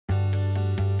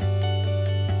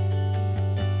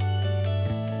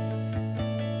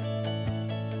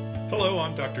Hello,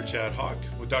 I'm Dr. Chad Hawk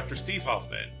with Dr. Steve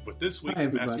Hoffman with this Hi, week's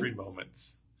everybody. Mastery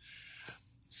Moments.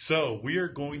 So we are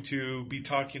going to be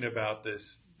talking about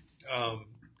this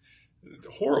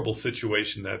horrible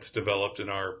situation that's developed in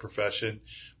our profession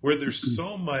where there's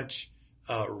so much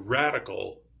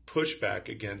radical pushback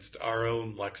against our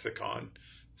own lexicon.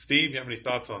 Steve, you have any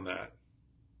thoughts on that?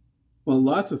 Well,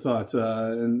 lots of thoughts,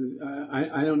 and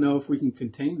I don't know if we can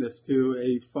contain this to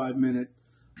a 5-minute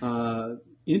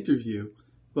interview,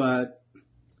 but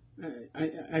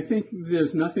I think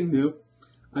there's nothing new.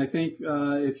 I think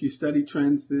if you study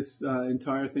trends, this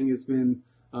entire thing has been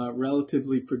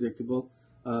relatively predictable.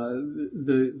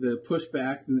 The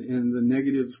pushback and the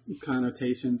negative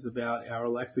connotations about our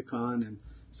lexicon and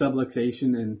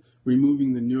subluxation and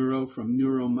removing the neuro from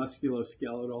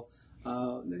neuromusculoskeletal,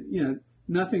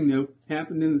 nothing new.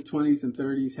 Happened in the 20s and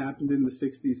 30s, happened in the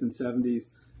 60s and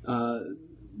 70s.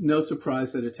 No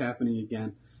surprise that it's happening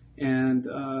again. And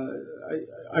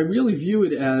I really view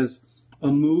it as a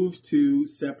move to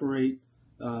separate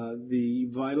the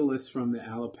vitalists from the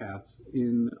allopaths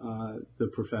in the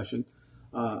profession.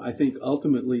 I think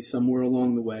ultimately, somewhere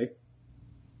along the way,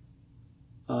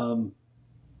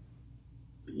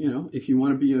 if you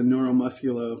want to be a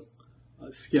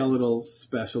neuromusculoskeletal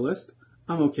specialist,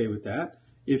 I'm okay with that.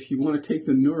 If you want to take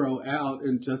the neuro out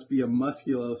and just be a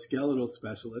musculoskeletal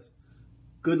specialist,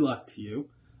 good luck to you.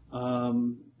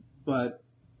 But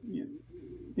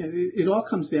it all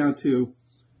comes down to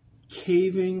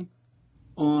caving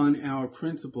on our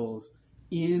principles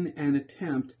in an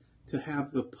attempt to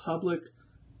have the public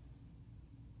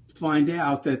find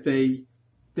out that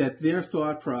their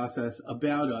thought process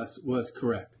about us was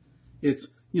correct.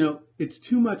 It's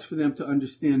too much for them to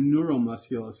understand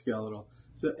neuromusculoskeletal.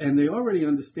 So, and they already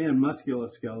understand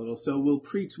musculoskeletal, so we'll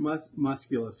preach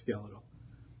musculoskeletal.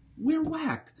 We're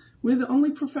whacked. We're the only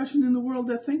profession in the world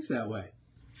that thinks that way.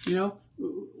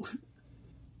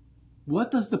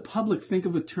 What does the public think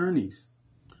of attorneys?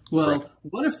 Well, Right.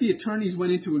 What if the attorneys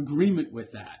went into agreement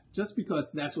with that, just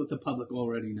because that's what the public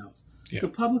already knows? Yeah. The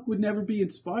public would never be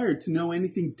inspired to know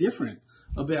anything different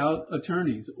about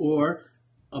attorneys or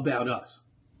about us.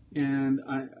 And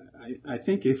I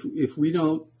think if we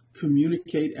don't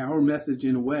communicate our message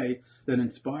in a way that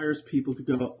inspires people to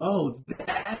go, oh,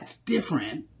 that's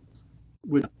different,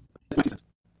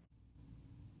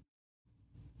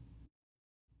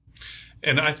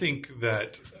 And I think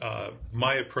that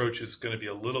my approach is going to be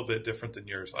a little bit different than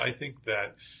yours. I think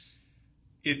that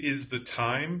it is the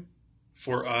time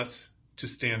for us to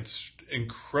stand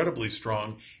incredibly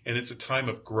strong, and it's a time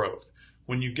of growth.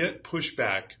 When you get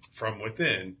pushback from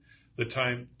within, the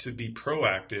time to be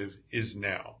proactive is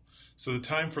now. So the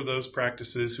time for those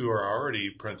practices who are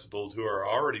already principled, who are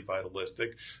already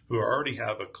vitalistic, who already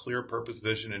have a clear purpose,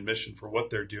 vision, and mission for what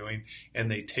they're doing, and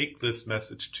they take this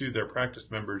message to their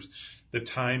practice members, the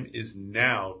time is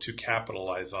now to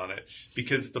capitalize on it.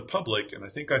 Because the public, and I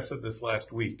think I said this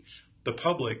last week, the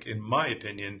public, in my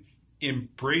opinion,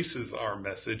 embraces our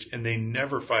message and they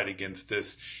never fight against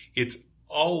this. It's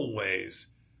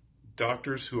always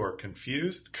doctors who are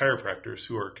confused, chiropractors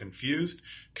who are confused,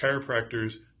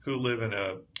 chiropractors who live in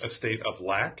a state of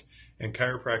lack, and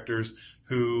chiropractors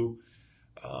who,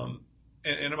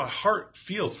 and my heart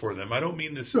feels for them. I don't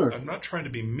mean this, Sure. I'm not trying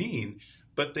to be mean,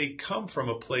 but they come from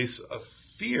a place of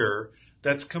fear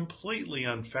that's completely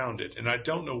unfounded. And I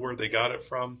don't know where they got it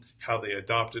from, how they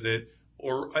adopted it,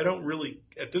 or I don't really,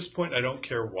 at this point, I don't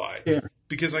care why. Yeah.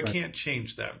 Because I Right. can't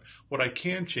change them. What I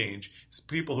can change is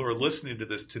people who are listening to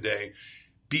this today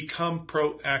become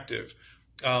proactive.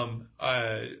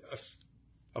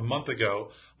 A month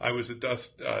ago, I was at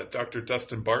Dr.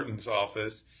 Dustin Barton's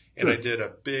office, and I did a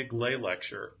big lay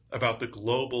lecture about the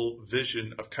global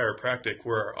vision of chiropractic,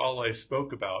 where all I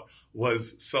spoke about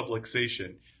was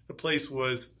subluxation. The place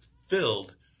was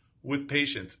filled with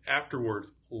patients.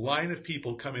 Afterwards, line of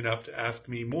people coming up to ask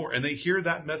me more. And they hear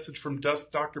that message from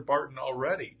Dr. Barton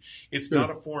already. It's Sure. not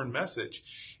a foreign message.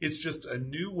 It's just a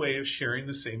new way of sharing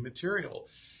the same material.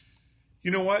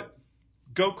 You know what?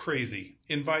 Go crazy.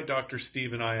 Invite Dr.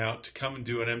 Steve and I out to come and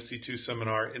do an MC2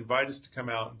 seminar. Invite us to come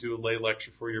out and do a lay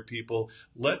lecture for your people.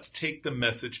 Let's take the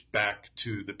message back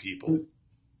to the people.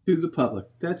 To the public.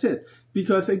 That's it.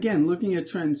 Because again, looking at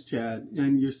trends, Chad,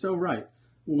 and you're so right.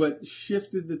 What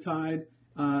shifted the tide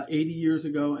 80 years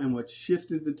ago and what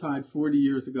shifted the tide 40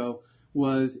 years ago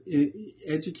was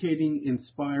educating,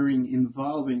 inspiring,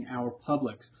 involving our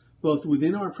publics, both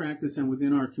within our practice and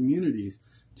within our communities,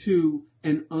 to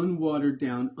an unwatered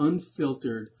down,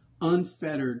 unfiltered,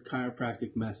 unfettered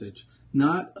chiropractic message.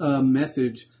 Not a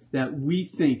message that we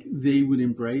think they would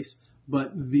embrace,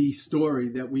 but the story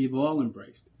that we've all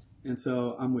embraced. And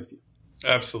so I'm with you.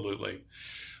 Absolutely.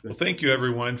 Well, thank you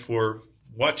everyone for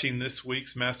watching this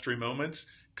week's Mastery Moments.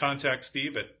 Contact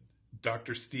Steve at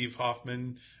Dr. Steve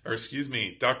Hoffman, or excuse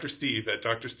me, Dr. Steve at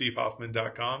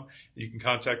drstevehoffman.com. You can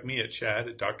contact me at Chad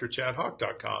at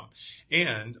drchadhawk.com.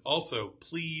 And also,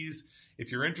 please,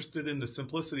 if you're interested in the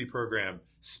Simplicity program,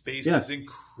 space Yes. is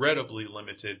incredibly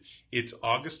limited. It's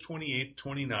August 28th,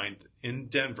 29th in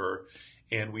Denver,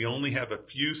 and we only have a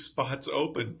few spots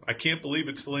open. I can't believe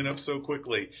it's filling up so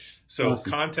quickly. So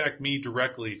Awesome. Contact me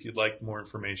directly if you'd like more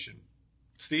information.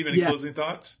 Steve, any closing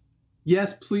thoughts?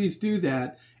 Yes, please do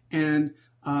that. And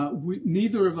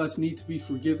neither of us need to be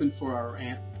forgiven for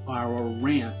our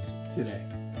rants today.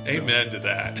 Amen to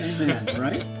that. Amen,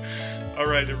 right? All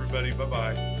right, everybody.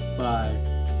 Bye-bye. Bye.